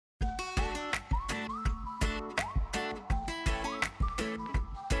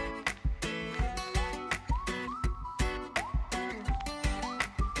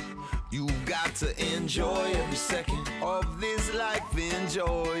got to enjoy every second of this life.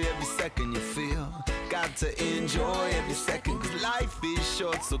 Enjoy every second you feel. Got to enjoy every second, cause life is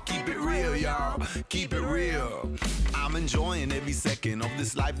short, so keep it real, y'all. Keep it real. I'm enjoying every second of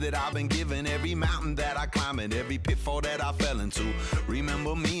this life that I've been given. Every mountain that I climb and every pitfall that I fell into.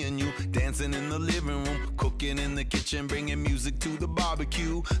 Remember me and you dancing in the living room, cooking in the kitchen, bringing music to the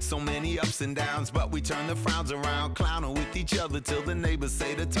barbecue. So many ups and downs, but we turn the frowns around, clowning with each other till the neighbors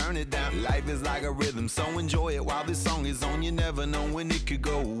say to turn it down. Life is like a rhythm, so enjoy it while this song is on. You never know when it could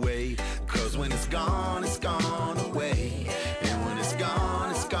go away, cause when it's gone away. And when it's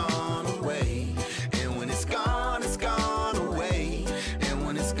gone away. And when it's gone away. And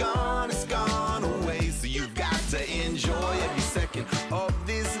when it's gone away. So you've got to enjoy every second of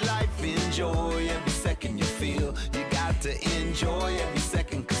this life. Enjoy every second you feel. You got to enjoy every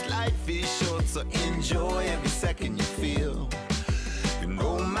second, cause life is short, so enjoy every second you feel. And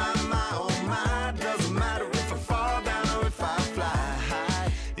oh my, doesn't matter if I fall down or if I fly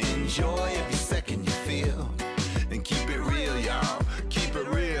high. Enjoy every second you feel. And keep it real, y'all. Keep it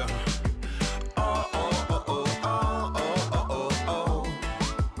real. Oh, oh, oh, oh, oh, oh, oh, oh, oh.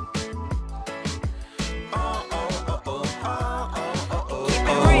 Oh, oh, oh, oh, oh, oh, oh. Keep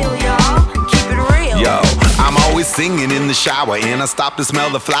it real, y'all. Keep it real. Yo, I'm always singing in the shower, and I stop to smell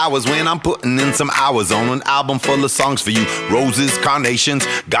the flowers when I'm putting in some hours on an album full of songs for you. Roses, carnations,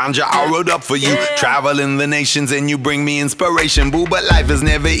 ganja, I wrote up for you. Traveling the nations and you bring me inspiration, boo. But life is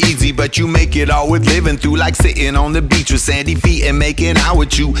never easy, but you make it all worth living through. Like sitting on the beach with sandy feet and making out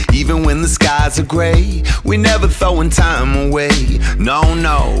with you. Even when the skies are gray, we never throwing time away.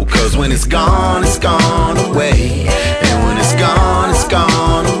 No, cause when it's gone away. And when it's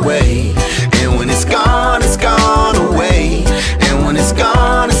gone away. And when it's gone away. And when it's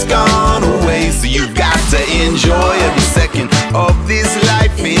gone away. So you've got to enjoy every second of this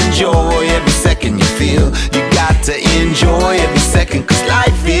life. Enjoy every second you feel. You got to enjoy every second, cause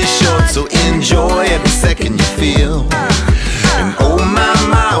life is short, so enjoy every second you feel. And oh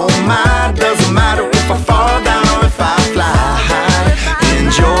my, doesn't matter if I fall down or if I fly high.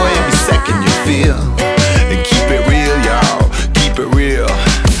 Enjoy every second you feel. And keep it real, y'all. Keep it real.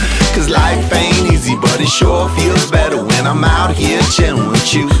 Cause life ain't easy, but it sure feels better when I'm out here chilling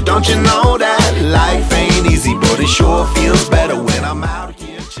with you. Don't you know that life ain't easy, but it sure feels better when I'm out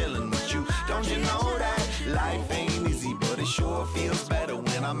here chilling with you. Don't you know that life ain't easy, but it sure feels better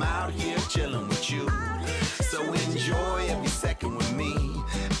when I'm out here chilling with you. So enjoy every second with me,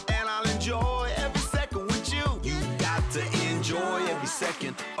 and I'll enjoy every second with you. You got to enjoy every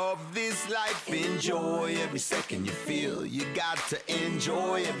second of this life. Enjoy every second you feel. You got to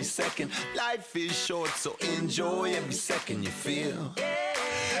enjoy every second. Life is short, so enjoy every second you feel.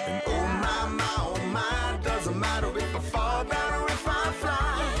 And oh my, doesn't matter if I fall down or if I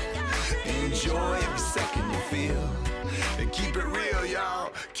fly. Enjoy every second you feel. And keep it real,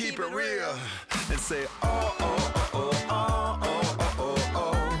 y'all. Keep it real. And say, oh, oh, oh, oh, oh, oh, oh,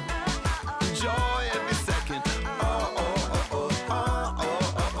 oh, oh. Enjoy every second. Oh, oh, oh, oh, oh, oh,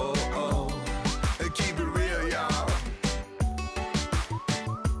 oh, oh, oh. And keep it real, y'all.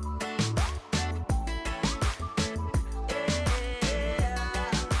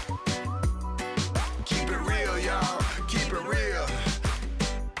 Keep it real, y'all. Keep it real.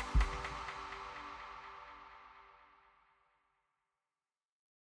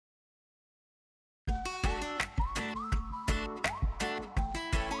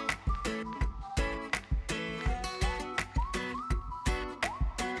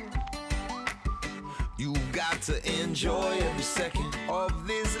 You got to enjoy every second of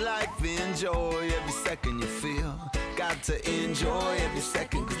this life. Enjoy every second you feel. Got to enjoy every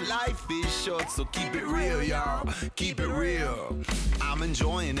second, cause life is short, so keep it real, y'all. Keep it real. I'm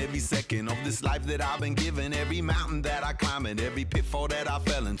enjoying every second of this life that I've been given. Every mountain that I climb and every pitfall that I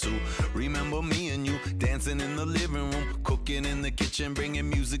fell into. Remember me and you dancing in the living room, cooking in the kitchen, bringing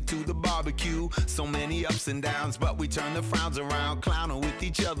music to the barbecue. So many ups and downs, but we turn the frowns around, clowning with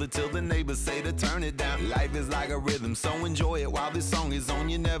each other till the neighbors say to turn it down. Life is like a rhythm, so enjoy it while this song is on.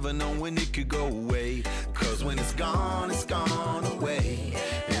 You never know when it could go away, cause when it's gone away.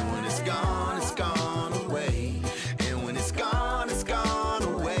 And when it's gone away. And when it's gone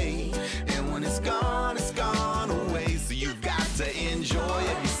away. And when it's gone away. So you've got to enjoy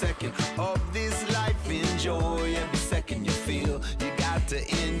every second of this life. Enjoy every second you feel. You got to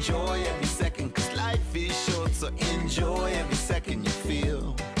enjoy every second, cause life is short, so enjoy every second you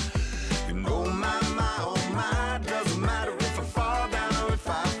feel. And oh my, doesn't matter if I fall down or if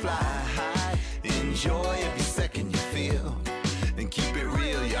I fly high. Enjoy every second you feel. And keep it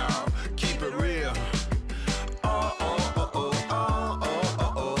real, y'all. Keep it real. Oh, oh, oh, oh, oh, oh,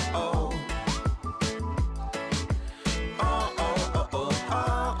 oh, oh, oh.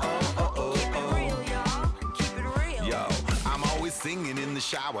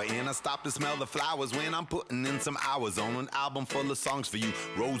 shower and I stop to smell the flowers when I'm putting in some hours on an album full of songs for you.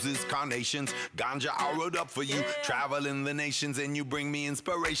 Roses, carnations, ganja all rolled up for you. Traveling the nations and you bring me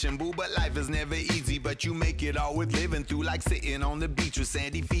inspiration, boo. But life is never easy, but you make it all worth living through. Like sitting on the beach with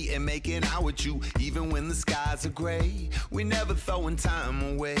sandy feet and making out with you. Even when the skies are gray, we never throwing time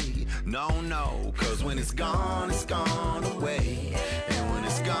away. No, no, cause when it's gone away. And when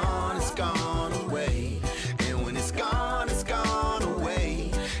it's gone away. And when it's gone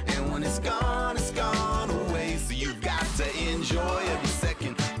away. And when it's gone away. So you've got to enjoy every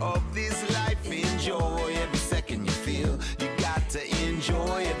second of this life. Enjoy every second you feel. You got to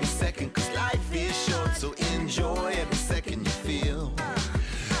enjoy every second, cause life is short. So enjoy every second you feel.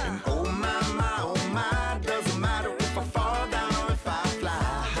 And oh my, doesn't matter if I fall down or if I fly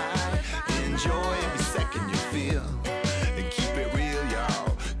high. Enjoy every second you feel. And keep it real,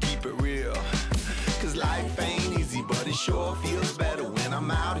 y'all, keep it real. Cause life ain't easy, but it sure feels better when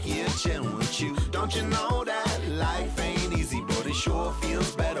I'm out here chilling with you. Don't you know that life ain't easy, but it sure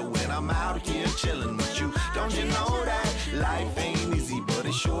feels better when I'm out here chilling with you. Don't you know that life ain't easy, but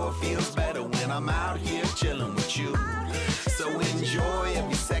it sure feels better when I'm out here chilling with you. So enjoy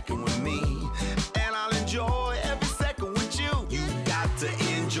every second with me, and I'll enjoy every second with you. You got to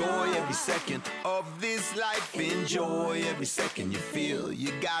enjoy every second of this life. Enjoy every second you feel.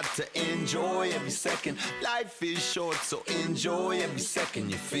 You got to enjoy every second. Life is short, so enjoy every second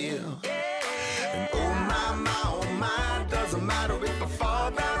you feel. And oh my, doesn't matter if I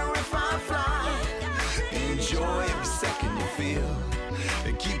fall down or if I fly. Enjoy every second you feel.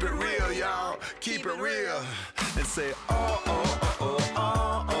 And keep it real, y'all, keep it real. And say, oh, oh, oh, oh,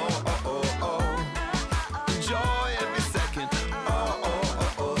 oh, oh, oh, oh, oh. Enjoy every second. Oh, oh,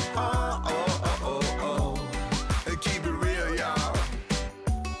 oh, oh, oh, oh, oh, oh. And keep it real, y'all.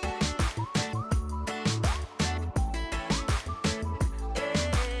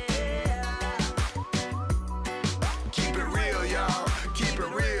 Keep it real, y'all, keep it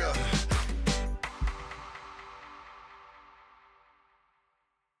real.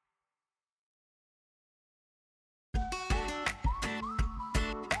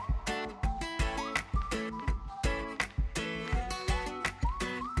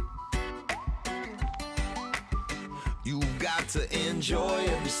 You've got to enjoy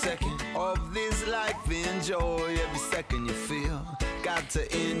every second of this life. Enjoy every second you feel. Got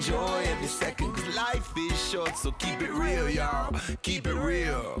to enjoy every second, cause life is short, so keep it real, y'all, keep it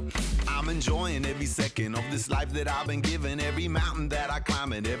real. I'm enjoying every second of this life that I've been given. Every mountain that I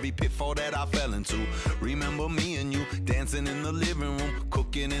climb and every pitfall that I fell into. Remember me and you dancing in the living room,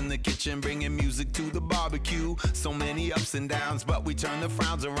 cooking in the kitchen, bringing music to the barbecue. So many ups and downs, but we turn the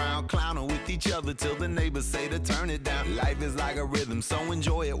frowns around, clowning with each other till the neighbors say to turn it down. Life is like a rhythm, so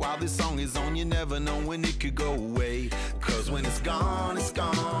enjoy it while this song is on. You never know when it could go away, cause when it's gone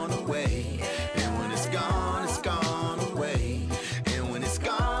away. And when it's gone away. And when it's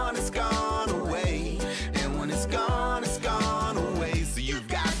gone away. And when it's gone away. So you've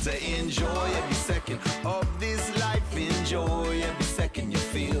got to enjoy every second of this life. Enjoy every second you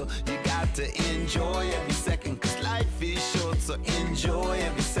feel. You got to enjoy every second, cause life is short, so enjoy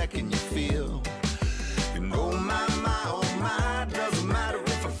every second you feel. And oh my, doesn't matter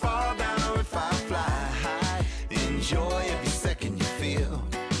if I fall down or if I fly high. Enjoy every second you feel.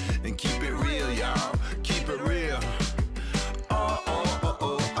 And keep it real, y'all, keep it real. Oh, oh, oh,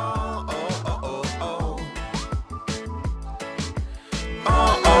 oh, oh, oh, oh, oh, oh.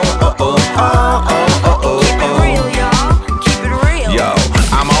 Oh, oh, oh, oh, oh, oh, oh. Keep it real, y'all. Keep it real. Yo,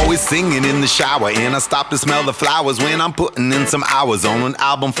 I'm always singing in the shower and I stop to smell the flowers when I'm putting in some hours on an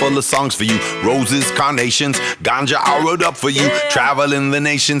album full of songs for you. Roses, carnations, ganja all rolled up for you. Traveling the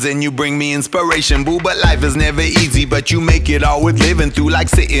nations and you bring me inspiration, boo. But life is never easy, but you make it all worth living through. Like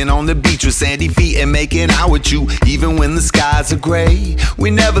sitting on the beach with sandy feet and making out with you. Even when the skies are gray, we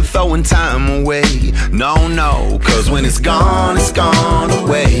never throwing time away. No, no, cause when it's gone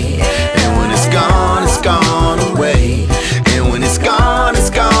away. And when it's gone away. And when it's gone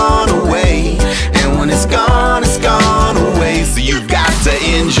away. And when it's gone away. So you've got to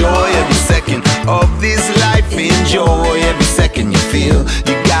enjoy every second of this life. Enjoy every second you feel.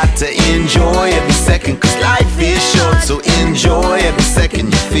 You got to enjoy every second, cause life is short, so enjoy every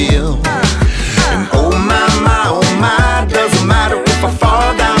second you feel. And oh my, doesn't matter if I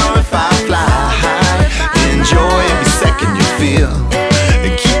fall down or if I fly high. Enjoy every second you feel.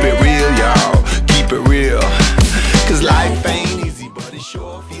 And keep it real, y'all, keep it real. Cause life ain't easy, but it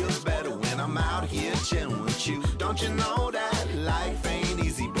sure feels better when I'm out here chilling with you. Don't you know that life ain't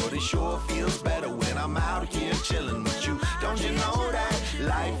easy, but it sure feels better when I'm out here chilling with you. Don't you know that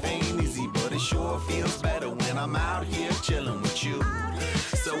life ain't easy, but it sure feels better when I'm out here chilling with you.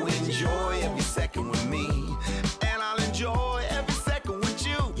 second with me, and I'll enjoy every second with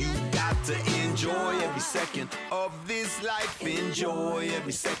you. You got to enjoy every second of this life. Enjoy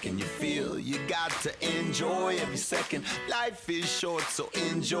every second you feel. You got to enjoy every second. Life is short, so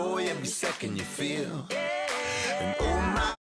enjoy every second you feel. And oh my